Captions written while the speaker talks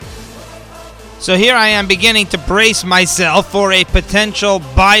So here I am beginning to brace myself for a potential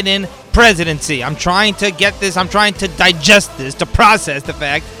Biden presidency. I'm trying to get this, I'm trying to digest this, to process the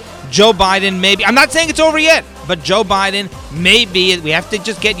fact Joe Biden may be, I'm not saying it's over yet, but Joe Biden may be, we have to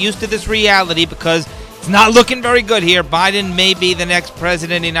just get used to this reality because it's not looking very good here. Biden may be the next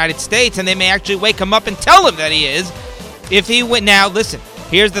president of the United States, and they may actually wake him up and tell him that he is. If he went, now listen,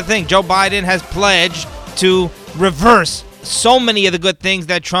 here's the thing. Joe Biden has pledged to reverse so many of the good things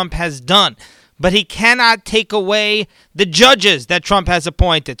that Trump has done, but he cannot take away the judges that Trump has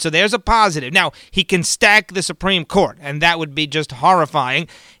appointed. So there's a positive. Now, he can stack the Supreme Court, and that would be just horrifying.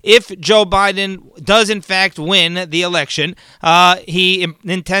 If Joe Biden does, in fact, win the election, he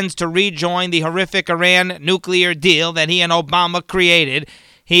intends to rejoin the horrific Iran nuclear deal that he and Obama created.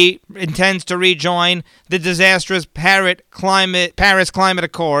 He intends to rejoin the disastrous Paris Climate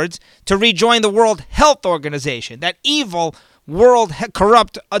Accords, to rejoin the World Health Organization, that evil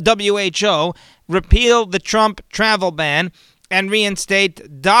corrupt WHO, repeal the Trump travel ban, and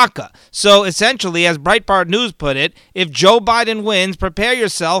reinstate DACA. So essentially, as Breitbart News put it, if Joe Biden wins, prepare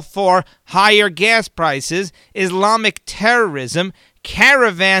yourself for higher gas prices, Islamic terrorism,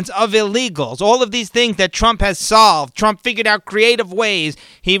 caravans of illegals, all of these things that Trump has solved. Trump figured out creative ways.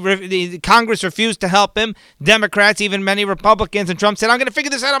 Congress refused to help him. Democrats, even many Republicans, and Trump said, I'm going to figure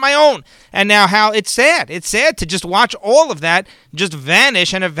this out on my own. And now it's sad. It's sad to just watch all of that just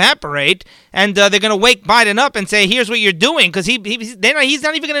vanish and evaporate. And they're going to wake Biden up and say, here's what you're doing, because he's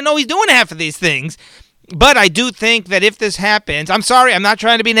not even going to know he's doing half of these things. But I do think that if this happens, I'm sorry, I'm not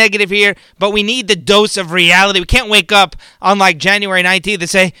trying to be negative here, but we need the dose of reality. We can't wake up on like January 19th and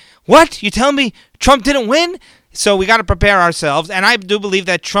say, what? You tell me Trump didn't win? So we got to prepare ourselves. And I do believe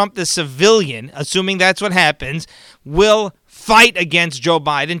that Trump, the civilian, assuming that's what happens, will fight against Joe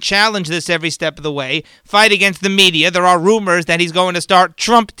Biden, challenge this every step of the way, fight against the media. There are rumors that he's going to start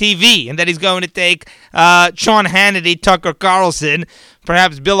Trump TV and that he's going to take Sean Hannity, Tucker Carlson,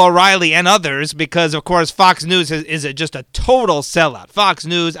 perhaps Bill O'Reilly and others, because, of course, Fox News is just a total sellout. Fox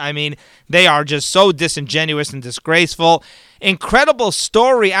News, I mean, they are just so disingenuous and disgraceful. Incredible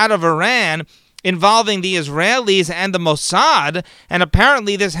story out of Iran involving the Israelis and the Mossad, and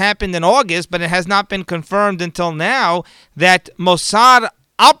apparently this happened in August, but it has not been confirmed until now, that Mossad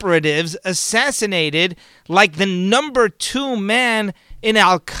operatives assassinated like the number 2 man in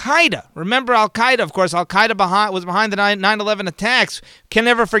Al-Qaeda. Remember Al-Qaeda, of course. Al-Qaeda was behind the 9/11 attacks. Can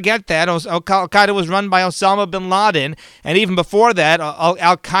never forget that. Al-Qaeda was run by Osama bin Laden, and even before that,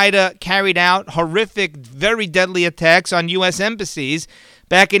 Al-Qaeda carried out horrific, very deadly attacks on U.S. embassies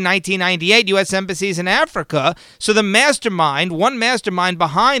back in 1998, U.S. embassies in Africa. So the mastermind, one mastermind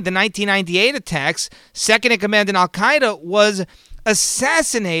behind the 1998 attacks, second in command in Al-Qaeda, was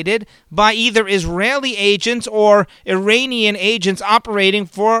assassinated by either Israeli agents or Iranian agents operating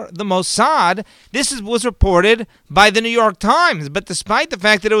for the Mossad. This was reported by the New York Times. But despite the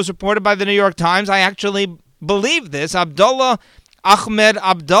fact that it was reported by the New York Times, I actually believe this. Abdullah Ahmed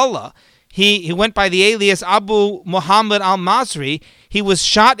Abdullah, he went by the alias Abu Muhammad al-Masri. He was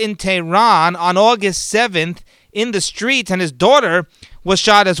shot in Tehran on August 7th in the streets, and his daughter was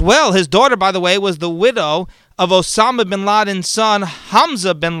shot as well. His daughter, by the way, was the widow of Osama bin Laden's son,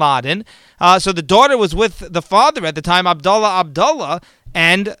 Hamza bin Laden. So the daughter was with the father at the time, Abdullah,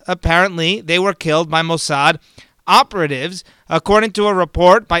 and apparently they were killed by Mossad operatives. According to a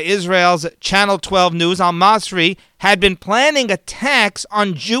report by Israel's Channel 12 News, al-Masri had been planning attacks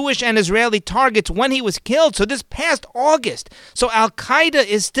on Jewish and Israeli targets when he was killed. So this past August. So Al-Qaeda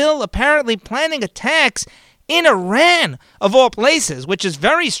is still apparently planning attacks in Iran, of all places, which is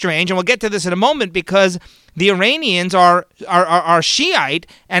very strange. And we'll get to this in a moment, because the Iranians are Shiite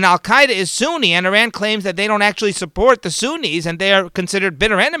and Al-Qaeda is Sunni, and Iran claims that they don't actually support the Sunnis and they are considered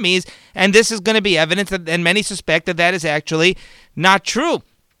bitter enemies, and this is going to be evidence that, and many suspect that that is actually not true.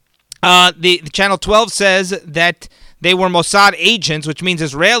 The Channel 12 says that they were Mossad agents, which means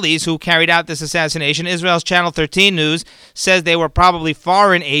Israelis, who carried out this assassination. Israel's Channel 13 News says they were probably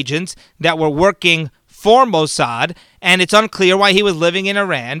foreign agents that were working for Mossad, and it's unclear why he was living in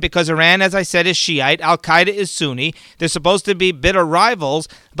Iran, because Iran, as I said, is Shiite, Al-Qaeda is Sunni. They're supposed to be bitter rivals,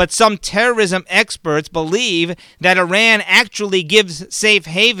 but some terrorism experts believe that Iran actually gives safe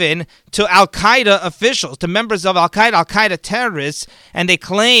haven to Al-Qaeda officials, to members of Al-Qaeda terrorists, and they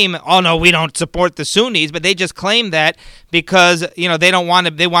claim, oh no, we don't support the Sunnis, but they just claim that because, you know, they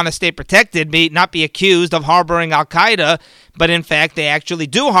want to stay protected, not be accused of harboring Al-Qaeda, but in fact they actually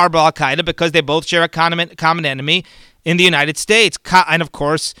do harbor Al-Qaeda because they both share a common enemy in the United States. And of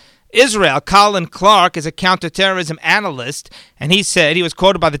course, Israel. Colin Clark is a counterterrorism analyst, and he said, he was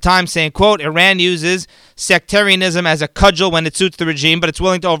quoted by the Times saying, quote, Iran uses sectarianism as a cudgel when it suits the regime, but it's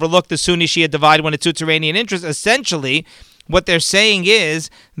willing to overlook the Sunni-Shia divide when it suits Iranian interests. Essentially, what they're saying is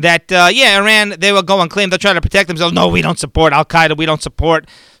that, Iran, they will go and claim, they'll try to protect themselves. No, we don't support Al-Qaeda. We don't support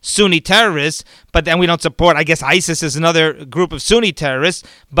Sunni terrorists. But then we don't support, I guess, ISIS is another group of Sunni terrorists.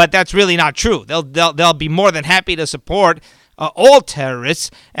 But that's really not true. They'll be more than happy to support all terrorists.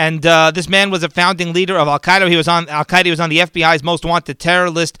 And this man was a founding leader of Al-Qaeda. He was on Al-Qaeda. He was on the FBI's most wanted terror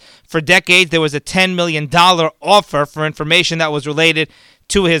list for decades. There was a $10 million offer for information that was related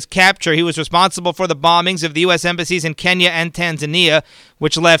to his capture. He was responsible for the bombings of the U.S. embassies in Kenya and Tanzania,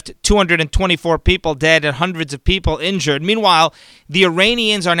 which left 224 people dead and hundreds of people injured. Meanwhile, the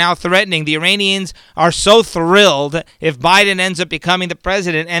Iranians are now threatening. The Iranians are so thrilled if Biden ends up becoming the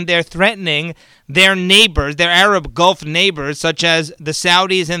president, and they're threatening their neighbors, their Arab Gulf neighbors, such as the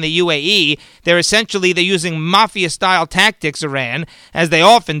Saudis and the UAE. They're using mafia-style tactics, Iran, as they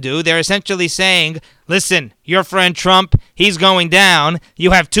often do. They're essentially saying, listen, your friend Trump, he's going down.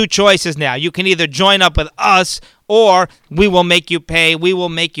 You have two choices now. You can either join up with us, or we will make you pay, we will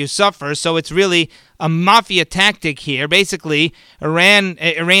make you suffer. So it's really a mafia tactic here. Basically,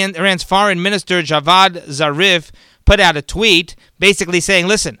 Iran's foreign minister, Javad Zarif, put out a tweet basically saying,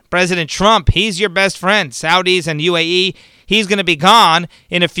 listen, President Trump, he's your best friend. Saudis and UAE, he's going to be gone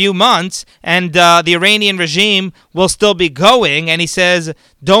in a few months, and the Iranian regime will still be going. And he says,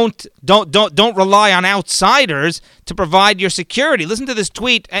 don't rely on outsiders to provide your security. Listen to this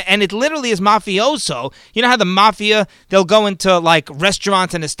tweet, and it literally is mafioso. You know how the mafia, they'll go into like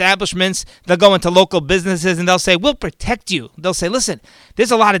restaurants and establishments, they'll go into local businesses, and they'll say, we'll protect you. They'll say, listen, there's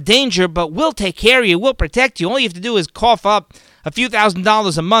a lot of danger, but we'll take care of you. We'll protect you. All you have to do is cough up a few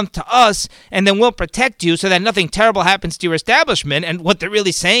 $1,000s a month to us, and then we'll protect you so that nothing terrible happens to your establishment. And what they're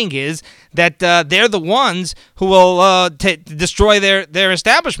really saying is that they're the ones who will destroy their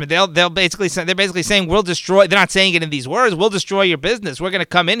establishment. They're basically saying we'll destroy. They're not saying it in these words. We'll destroy your business. We're going to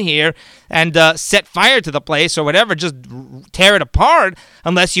come in here and set fire to the place or whatever. Just tear it apart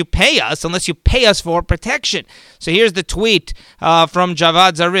unless you pay us for protection. So here's the tweet from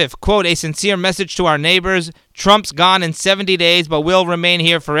Javad Zarif. Quote, a sincere message to our neighbors. Trump's gone in 70 days, but will remain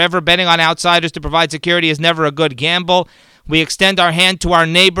here forever. Betting on outsiders to provide security is never a good gamble. We extend our hand to our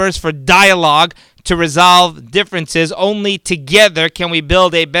neighbors for dialogue to resolve differences. Only together can we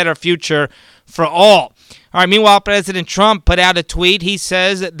build a better future for all. All right, meanwhile, President Trump put out a tweet. He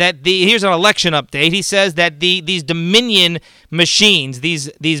says that here's an election update. He says that these Dominion machines,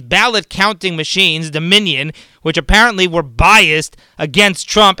 these ballot counting machines, Dominion, which apparently were biased against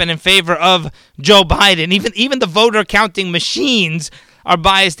Trump and in favor of Joe Biden, even the voter counting machines are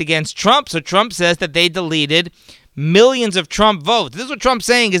biased against Trump. So Trump says that they deleted millions of Trump votes. This is what Trump's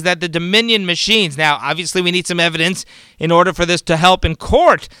saying, is that the Dominion machines, now obviously we need some evidence in order for this to help in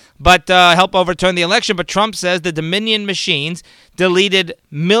court, but help overturn the election. But Trump says the Dominion machines deleted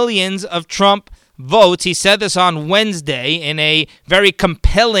millions of Trump votes. He said this on Wednesday in a very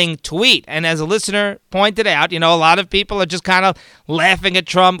compelling tweet. And as a listener pointed out, a lot of people are just kind of laughing at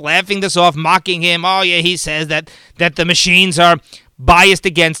Trump, laughing this off, mocking him. Oh yeah, he says that the machines are biased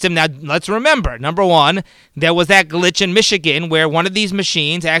against him. Now, let's remember, number one, there was that glitch in Michigan where one of these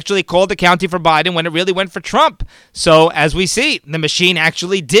machines actually called the county for Biden when it really went for Trump. So, as we see, the machine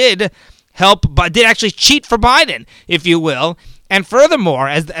actually did actually cheat for Biden, if you will. And furthermore,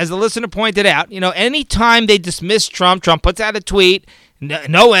 as the listener pointed out, anytime they dismiss Trump puts out a tweet,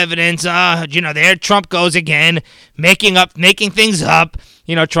 no evidence, there Trump goes again, making things up,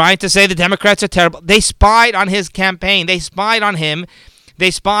 trying to say the Democrats are terrible. They spied on his campaign. They spied on him.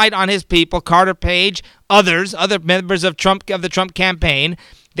 They spied on his people, Carter Page, other members of the Trump campaign.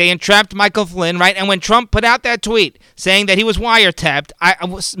 They entrapped Michael Flynn, right? And when Trump put out that tweet saying that he was wiretapped,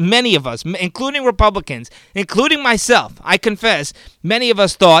 many of us, including Republicans, including myself, I confess, many of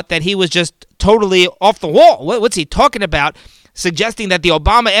us thought that he was just totally off the wall. What's he talking about? Suggesting that the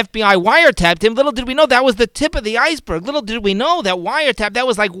Obama FBI wiretapped him. Little did we know that was the tip of the iceberg. Little did we know that wiretap, that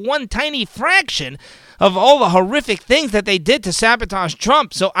was like one tiny fraction of all the horrific things that they did to sabotage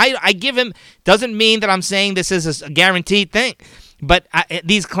Trump. So I give him, doesn't mean that I'm saying this is a guaranteed thing. But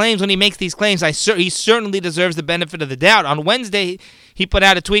these claims, when he makes these claims, he certainly deserves the benefit of the doubt. On Wednesday, he put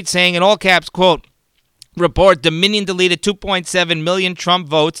out a tweet saying, in all caps, quote, report, Dominion deleted 2.7 million Trump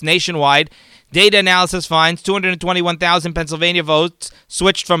votes nationwide. Data analysis finds 221,000 Pennsylvania votes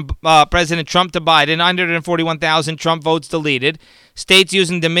switched from President Trump to Biden, 141,000 Trump votes deleted. States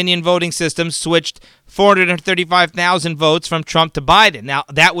using Dominion voting systems switched 435,000 votes from Trump to Biden. Now,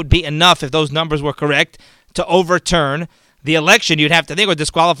 that would be enough, if those numbers were correct, to overturn the election, you'd have to think would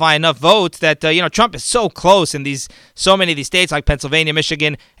disqualify enough votes that Trump is so close in so many of these states like Pennsylvania,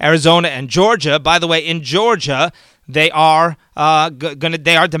 Michigan, Arizona, and Georgia. By the way, in Georgia, they are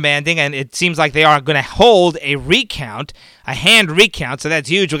demanding, and it seems like they are going to hold a hand recount. So that's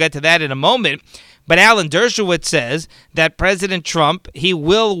huge. We'll get to that in a moment. But Alan Dershowitz says that President Trump, he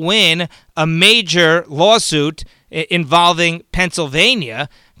will win a major lawsuit involving Pennsylvania.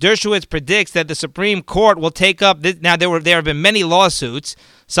 Dershowitz predicts that the Supreme Court will take up this. Now, there have been many lawsuits.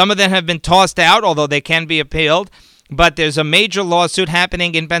 Some of them have been tossed out, although they can be appealed. But there's a major lawsuit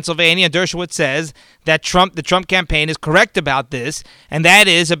happening in Pennsylvania. Dershowitz says that the Trump campaign is correct about this, and that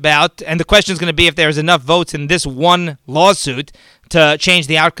is about, and the question is going to be if there's enough votes in this one lawsuit to change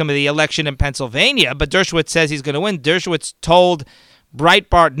the outcome of the election in Pennsylvania. But Dershowitz says he's going to win. Dershowitz told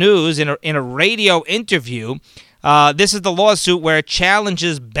Breitbart News in a radio interview, this is the lawsuit where it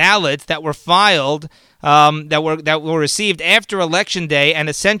challenges ballots that were filed, that were received after Election Day, and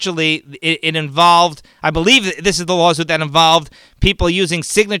essentially it involved, I believe this is the lawsuit that involved people using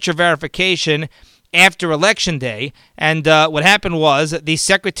signature verification after Election Day. And what happened was the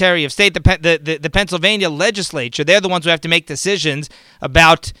Secretary of State, the Pennsylvania legislature, they're the ones who have to make decisions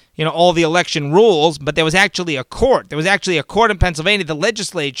about all the election rules, but there was actually a court. There was actually a court in Pennsylvania. The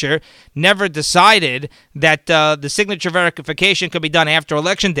legislature never decided that the signature verification could be done after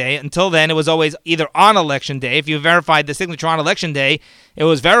Election Day. Until then, it was always either on Election Day. If you verified the signature on Election Day, it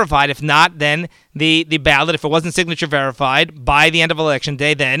was verified. If not, then the ballot, if it wasn't signature verified by the end of Election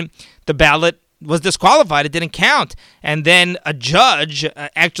Day, then the ballot was disqualified. It didn't count. And then a judge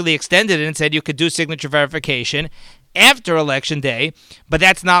actually extended it and said you could do signature verification after Election Day, but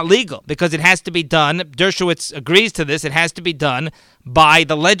that's not legal because it has to be done. Dershowitz agrees to this. It has to be done by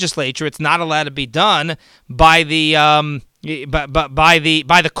the legislature. It's not allowed to be done by the by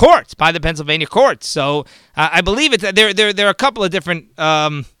the courts, by the Pennsylvania courts. So I believe it's there are a couple of different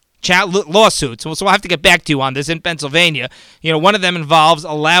lawsuits. So we'll have to get back to you on this in Pennsylvania. One of them involves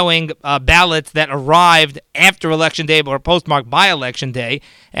allowing ballots that arrived after Election Day but were postmarked by Election Day,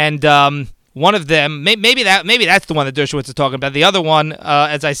 and one of them, maybe that's the one that Dershowitz is talking about. The other one,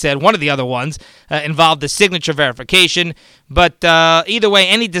 as I said, one of the other ones involved the signature verification. But either way,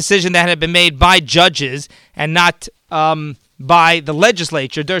 any decision that had been made by judges and not by the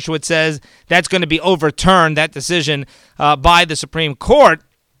legislature, Dershowitz says that's going to be overturned, that decision by the Supreme Court,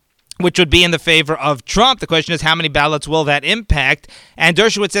 which would be in the favor of Trump. The question is, how many ballots will that impact? And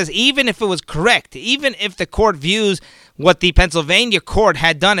Dershowitz says even if it was correct, even if the court views what the Pennsylvania court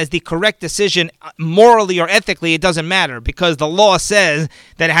had done as the correct decision morally or ethically, it doesn't matter because the law says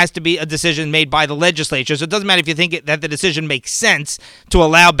that it has to be a decision made by the legislature. So it doesn't matter if you think that the decision makes sense to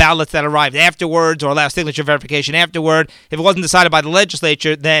allow ballots that arrived afterwards or allow signature verification afterward. If it wasn't decided by the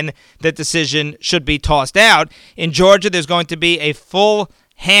legislature, then the decision should be tossed out. In Georgia, there's going to be a full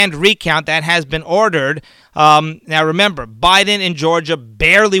hand recount that has been ordered. Now remember, Biden in Georgia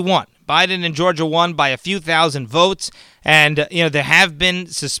barely won. Biden in Georgia won by a few thousand votes, and there have been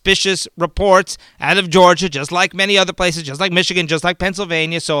suspicious reports out of Georgia, just like many other places, just like Michigan, just like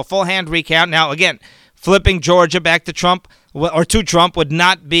Pennsylvania. So a full hand recount. Now again, flipping Georgia back to Trump or to Trump would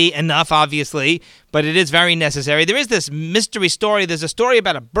not be enough, obviously, but it is very necessary. There is this mystery story. There's a story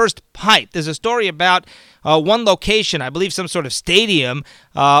about a burst pipe. There's a story about one location, I believe some sort of stadium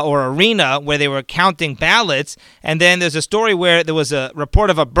or arena where they were counting ballots, and then there's a story where there was a report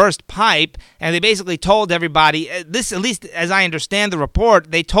of a burst pipe, and they basically told everybody, this, at least as I understand the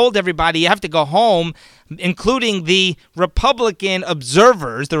report, they told everybody you have to go home, including the Republican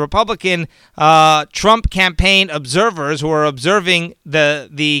observers, the Republican Trump campaign observers who are observing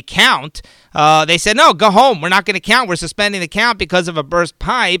the count. They said, no, go home. We're not going to count. We're suspending the count because of a burst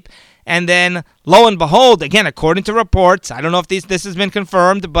pipe. And then, lo and behold, again, according to reports, I don't know if this has been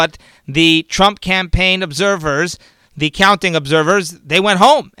confirmed, but the Trump campaign observers, the counting observers, they went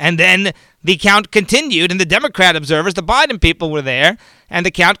home. And then the count continued, and the Democrat observers, the Biden people, were there, and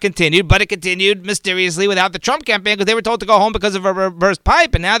the count continued, but it continued mysteriously without the Trump campaign because they were told to go home because of a burst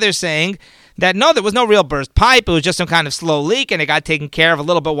pipe. And now they're saying that no, there was no real burst pipe. It was just some kind of slow leak, and it got taken care of a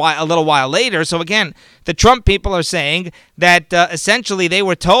little while later. So again, the Trump people are saying that essentially they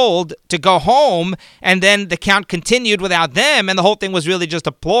were told to go home, and then the count continued without them, and the whole thing was really just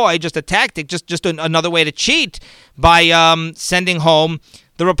a ploy, just a tactic, just another way to cheat by sending home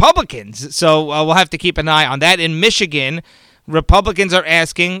the Republicans. So we'll have to keep an eye on that. In Michigan, Republicans are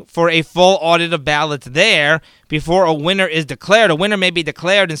asking for a full audit of ballots there before a winner is declared. A winner may be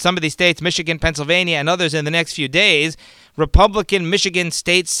declared in some of these states, Michigan, Pennsylvania, and others in the next few days. Republican Michigan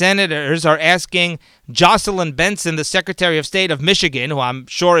state senators are asking Jocelyn Benson, the Secretary of State of Michigan, who I'm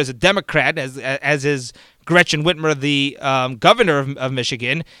sure is a Democrat, as is Gretchen Whitmer, the governor of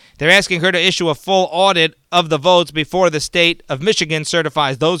Michigan. They're asking her to issue a full audit of the votes before the state of Michigan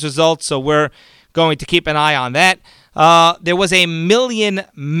certifies those results, so we're going to keep an eye on that. There was a Million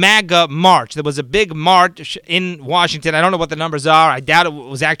MAGA march. There was a big march in Washington. I don't know what the numbers are. I doubt it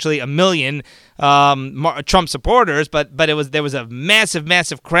was actually a million Trump supporters, but there was a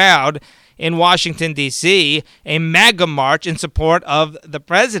massive crowd in Washington, D.C., a MAGA march in support of the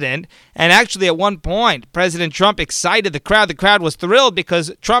president. And actually, at one point, President Trump excited the crowd. The crowd was thrilled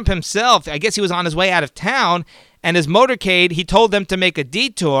because Trump himself, I guess he was on his way out of town, and his motorcade, he told them to make a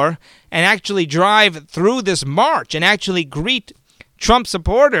detour and actually drive through this march and actually greet Trump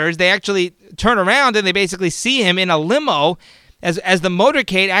supporters. They actually turn around and they basically see him in a limo as the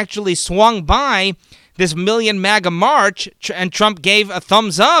motorcade actually swung by this Million MAGA march, and Trump gave a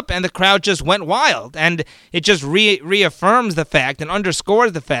thumbs up, and the crowd just went wild. And it just reaffirms the fact and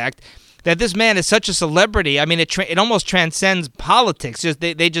underscores the fact that this man is such a celebrity. I mean, it almost transcends politics.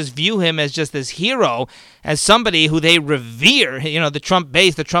 They just view him as just this hero, as somebody who they revere, the Trump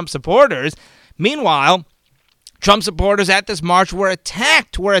base, the Trump supporters. Meanwhile, Trump supporters at this march were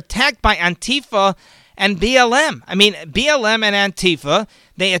attacked by Antifa and BLM. I mean, BLM and Antifa,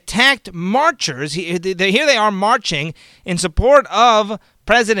 they attacked marchers. Here they are marching in support of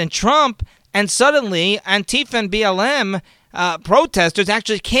President Trump, and suddenly Antifa and BLM protesters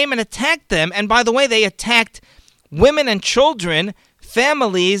actually came and attacked them. And by the way, they attacked women and children,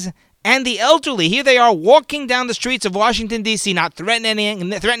 families, and the elderly. Here they are walking down the streets of Washington, D.C., not threatening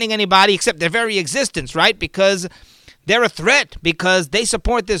anybody except their very existence, right? Because they're a threat, because they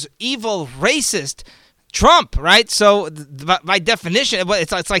support this evil, racist Trump, right? So by definition,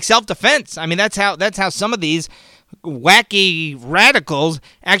 it's like self-defense. I mean, that's how some of these wacky radicals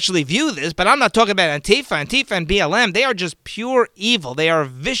actually view this. But I'm not talking about Antifa and BLM. They are just pure evil. They are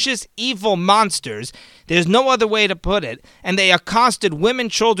vicious, evil monsters. There's no other way to put it. And they accosted women,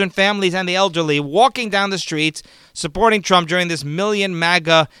 children, families, and the elderly walking down the streets supporting Trump during this Million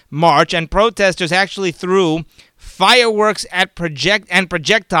MAGA march. And protesters actually threw fireworks and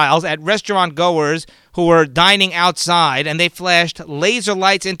projectiles at restaurant goers who were dining outside, and they flashed laser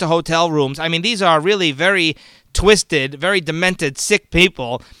lights into hotel rooms. I mean, these are really very twisted, very demented, sick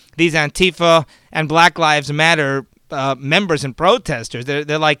people, these Antifa and Black Lives Matter members and protesters.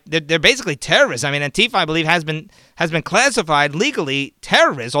 They're basically terrorists. I mean, Antifa, I believe, has been classified legally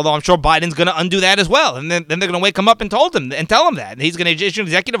terrorists, although I'm sure Biden's going to undo that as well. And then they're going to wake him up and tell him that. And he's going to issue an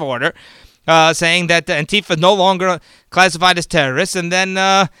executive order saying that Antifa is no longer classified as terrorists, and then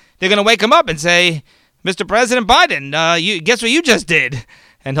they're going to wake him up and say, Mr. President Biden, you guess what you just did?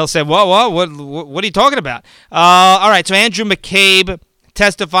 And he'll say, whoa, what are you talking about? All right, so Andrew McCabe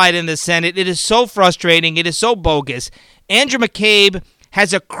testified in the Senate. It is so frustrating. It is so bogus. Andrew McCabe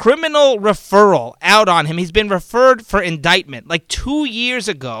has a criminal referral out on him. He's been referred for indictment. Like 2 years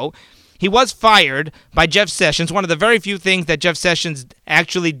ago, he was fired by Jeff Sessions, one of the very few things that Jeff Sessions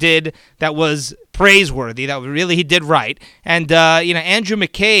actually did that was praiseworthy, that really he did right. And, Andrew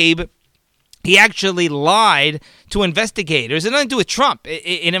McCabe, he actually lied to investigators. It had nothing to do with Trump.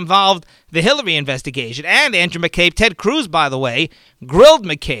 It involved the Hillary investigation. And Andrew McCabe, Ted Cruz, by the way, grilled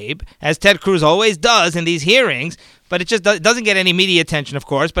McCabe, as Ted Cruz always does in these hearings. But it just doesn't get any media attention, of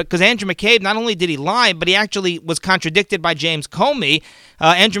course. But because Andrew McCabe, not only did he lie, but he actually was contradicted by James Comey.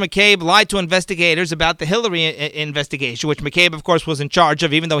 Andrew McCabe lied to investigators about the Hillary investigation, which McCabe, of course, was in charge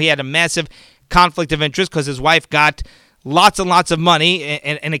of, even though he had a massive conflict of interest because his wife got lots and lots of money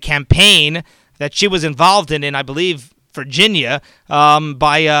in a campaign that she was involved in I believe, Virginia,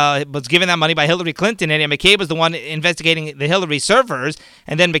 was given that money by Hillary Clinton. And McCabe was the one investigating the Hillary servers.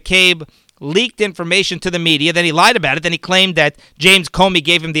 And then McCabe leaked information to the media. Then he lied about it. Then he claimed that James Comey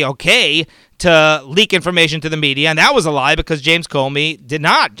gave him the okay to leak information to the media. And that was a lie because James Comey did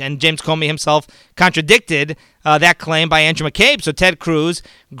not. And James Comey himself contradicted that claim by Andrew McCabe. So Ted Cruz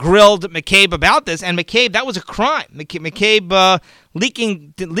grilled McCabe about this. And McCabe, that was a crime. McCabe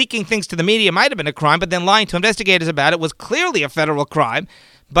leaking things to the media might have been a crime, but then lying to investigators about it was clearly a federal crime.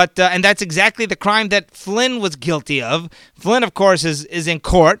 But and that's exactly the crime that Flynn was guilty of. Flynn, of course, is in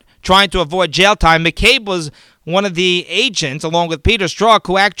court trying to avoid jail time. McCabe was one of the agents, along with Peter Strzok,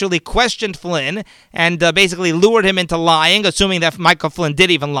 who actually questioned Flynn and basically lured him into lying, assuming that Michael Flynn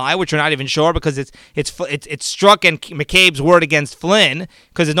did even lie, which we're not even sure because it's Strzok and McCabe's word against Flynn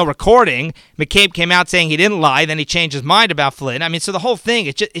because there's no recording. McCabe came out saying he didn't lie, then he changed his mind about Flynn. I mean, so the whole thing,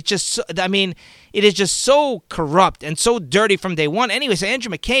 it is just so corrupt and so dirty from day one. Anyway, so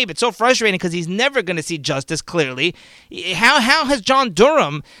Andrew McCabe, it's so frustrating because he's never going to see justice clearly. How has John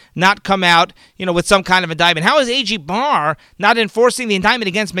Durham not come out, with some kind of indictment? How is A.G. Barr not enforcing the indictment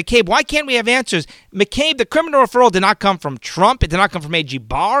against McCabe? Why can't we have answers? McCabe, the criminal referral did not come from Trump. It did not come from A.G.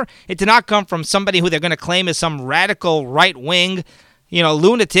 Barr. It did not come from somebody who they're going to claim is some radical right-wing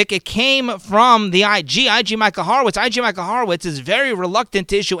lunatic. It came from the IG Michael Horowitz. IG Michael Horowitz is very reluctant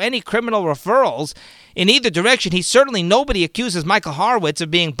to issue any criminal referrals in either direction. Nobody accuses Michael Horowitz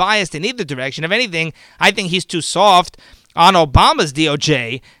of being biased in either direction. If anything, I think he's too soft on Obama's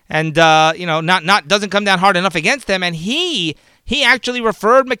DOJ, and not doesn't come down hard enough against them. And he actually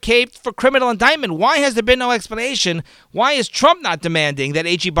referred McCabe for criminal indictment. Why has there been no explanation? Why is Trump not demanding that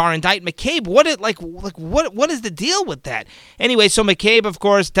A.G. Barr indict McCabe? What is the deal with that? Anyway, so McCabe, of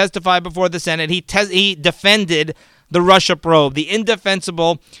course, testified before the Senate. He defended the Russia probe, the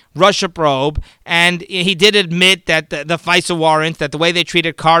indefensible Russia probe, and he did admit that the FISA warrants, that the way they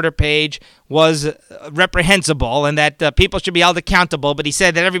treated Carter Page was reprehensible, and that people should be held accountable. But he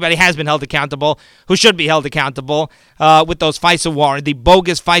said that everybody has been held accountable who should be held accountable with those FISA warrants, the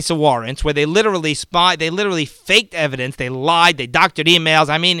bogus FISA warrants, where they literally faked evidence, they lied, they doctored emails.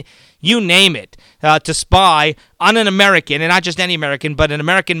 I mean, you name it, to spy on an American, and not just any American, but an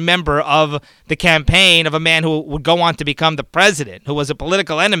American member of the campaign of a man who would go on to become the president, who was a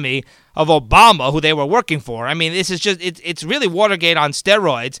political enemy of Obama, who they were working for. I mean, this is just, it's really Watergate on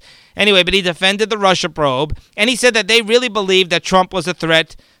steroids. Anyway, but he defended the Russia probe, and he said that they really believed that Trump was a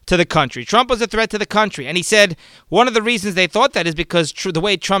threat to the country. Trump was a threat to the country. And he said one of the reasons they thought that is because the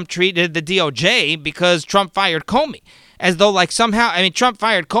way Trump treated the DOJ, because Trump fired Comey. As though Trump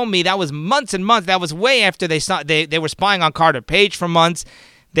fired Comey. That was months and months. That was way after they were spying on Carter Page for months.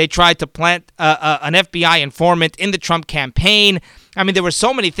 They tried to plant an FBI informant in the Trump campaign. I mean, there were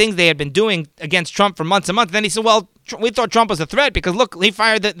so many things they had been doing against Trump for months and months. Then he said, well, we thought Trump was a threat because, look, he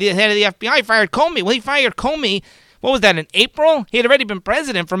fired the head of the FBI, he fired Comey. Well, he fired Comey, what was that, in April? He had already been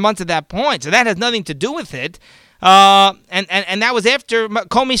president for months at that point, so that has nothing to do with it. And that was after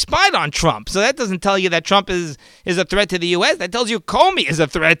Comey spied on Trump. So that doesn't tell you that Trump is a threat to the U.S. That tells you Comey is a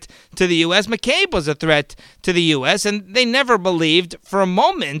threat to the U.S. McCabe was a threat to the U.S. And they never believed for a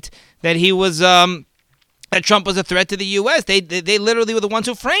moment that he was that Trump was a threat to the U.S. They literally were the ones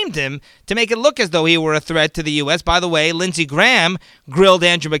who framed him to make it look as though he were a threat to the U.S. By the way, Lindsey Graham grilled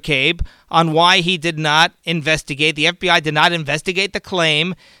Andrew McCabe on why he did not investigate. The FBI did not investigate the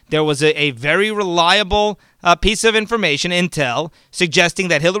claim. There was a very reliable piece of information, intel, suggesting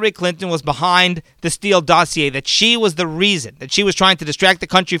that Hillary Clinton was behind the Steele dossier, that she was the reason, that she was trying to distract the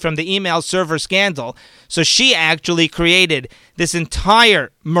country from the email server scandal. So she actually created this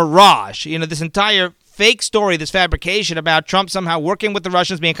entire mirage, this entire fake story, this fabrication about Trump somehow working with the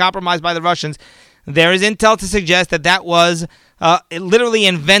Russians, being compromised by the Russians. There is intel to suggest that was literally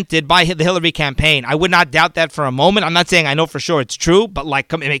invented by the Hillary campaign. I would not doubt that for a moment. I'm not saying I know for sure it's true, but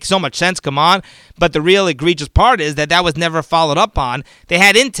it makes so much sense, come on. But the real egregious part is that was never followed up on. They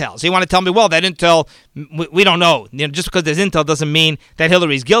had intel. So you want to tell me, well, that intel, we don't know. Just because there's intel doesn't mean that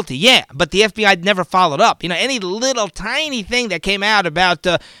Hillary's guilty. Yeah, but the FBI never followed up. Any little tiny thing that came out about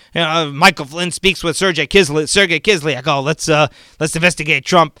Michael Flynn speaks with Sergei Kislyak. Oh, let's investigate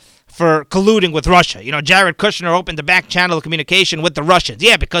Trump for colluding with Russia. Jared Kushner opened a back channel of communication with the Russians.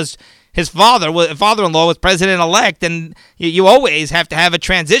 Yeah, because his father-in-law was president-elect, and you always have to have a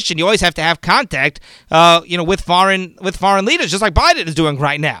transition. You always have to have contact, with foreign leaders, just like Biden is doing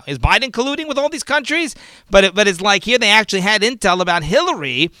right now. Is Biden colluding with all these countries? But it's like here they actually had intel about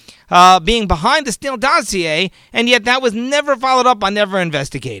Hillary being behind the Steele dossier, and yet that was never followed up on, never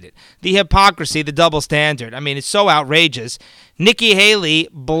investigated. The hypocrisy, the double standard. I mean, it's so outrageous. Nikki Haley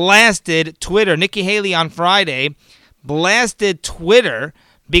blasted Twitter. Nikki Haley on Friday blasted Twitter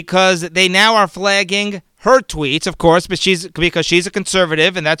because they now are flagging her tweets, of course, because she's a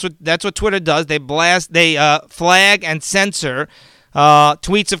conservative, and that's what Twitter does. They flag and censor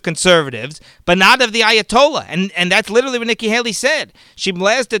tweets of conservatives, but not of the Ayatollah. And that's literally what Nikki Haley said. She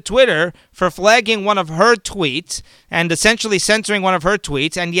blasted Twitter for flagging one of her tweets and essentially censoring one of her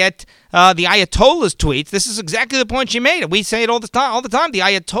tweets, and yet the Ayatollah's tweets, this is exactly the point she made. We say it all the time. The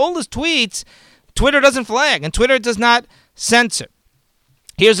Ayatollah's tweets, Twitter doesn't flag, and Twitter does not censor.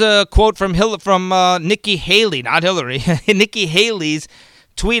 Here's a quote from Nikki Haley, not Hillary, Nikki Haley's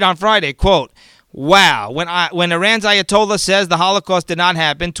tweet on Friday, quote, "Wow, when Iran's Ayatollah says the Holocaust did not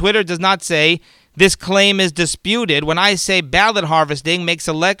happen, Twitter does not say this claim is disputed. When I say ballot harvesting makes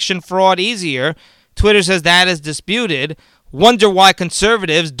election fraud easier, Twitter says that is disputed. Wonder why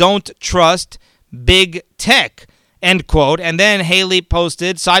conservatives don't trust big tech." End quote. And then Haley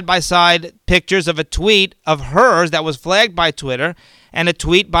posted side-by-side pictures of a tweet of hers that was flagged by Twitter and a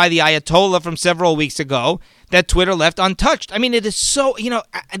tweet by the Ayatollah from several weeks ago that Twitter left untouched. I mean, it is so,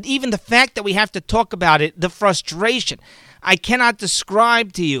 even the fact that we have to talk about it, the frustration, I cannot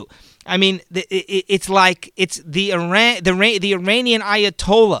describe to you. I mean, it's like it's the Iranian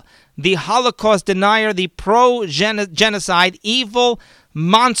Ayatollah, the Holocaust denier, the pro-genocide evil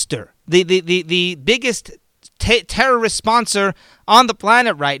monster, the biggest terrorist sponsor on the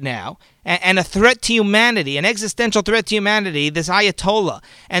planet right now, and a threat to humanity, an existential threat to humanity, this Ayatollah.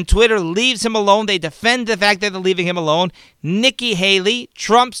 And Twitter leaves him alone. They defend the fact that they're leaving him alone. Nikki Haley,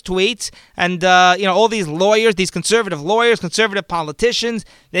 Trump's tweets, and all these lawyers, these conservative lawyers, conservative politicians,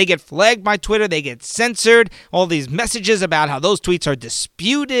 they get flagged by Twitter. They get censored. All these messages about how those tweets are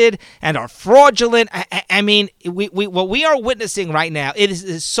disputed and are fraudulent. I mean, what we are witnessing right now, it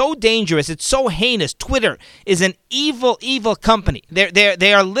is so dangerous. It's so heinous. Twitter is an evil, evil company.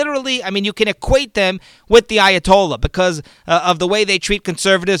 They are literally, I mean, you can equate them with the Ayatollah because of the way they treat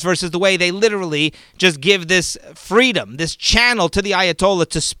conservatives versus the way they literally just give this freedom, this channel to the Ayatollah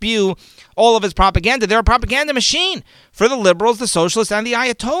to spew all of his propaganda. They're a propaganda machine for the liberals, the socialists, and the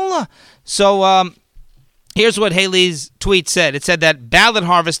Ayatollah. So here's what Haley's tweet said. It said that ballot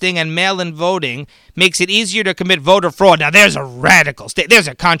harvesting and mail-in voting makes it easier to commit voter fraud. Now, there's a radical there's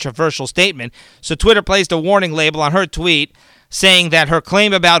a controversial statement. So Twitter placed a warning label on her tweet saying that her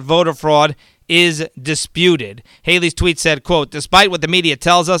claim about voter fraud is disputed. Haley's tweet said, quote, "Despite what the media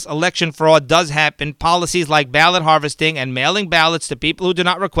tells us, election fraud does happen. Policies like ballot harvesting and mailing ballots to people who do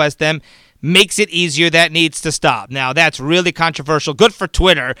not request them makes it easier. That needs to stop." Now, that's really controversial. Good for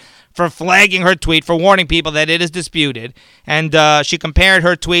Twitter for flagging her tweet, for warning people that it is disputed. And she compared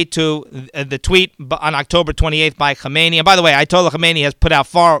her tweet to the tweet on October 28th by Khamenei. And by the way, Ayatollah Khamenei has put out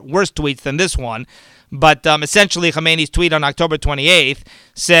far worse tweets than this one. But essentially, Khamenei's tweet on October 28th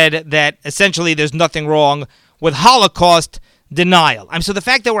said that essentially there's nothing wrong with Holocaust denial. So the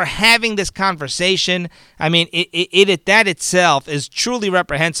fact that we're having this conversation, I mean, that itself is truly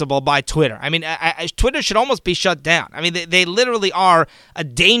reprehensible by Twitter. I mean, Twitter should almost be shut down. I mean, they literally are a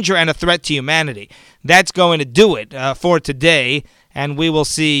danger and a threat to humanity. That's going to do it for today, and we will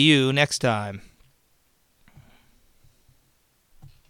see you next time.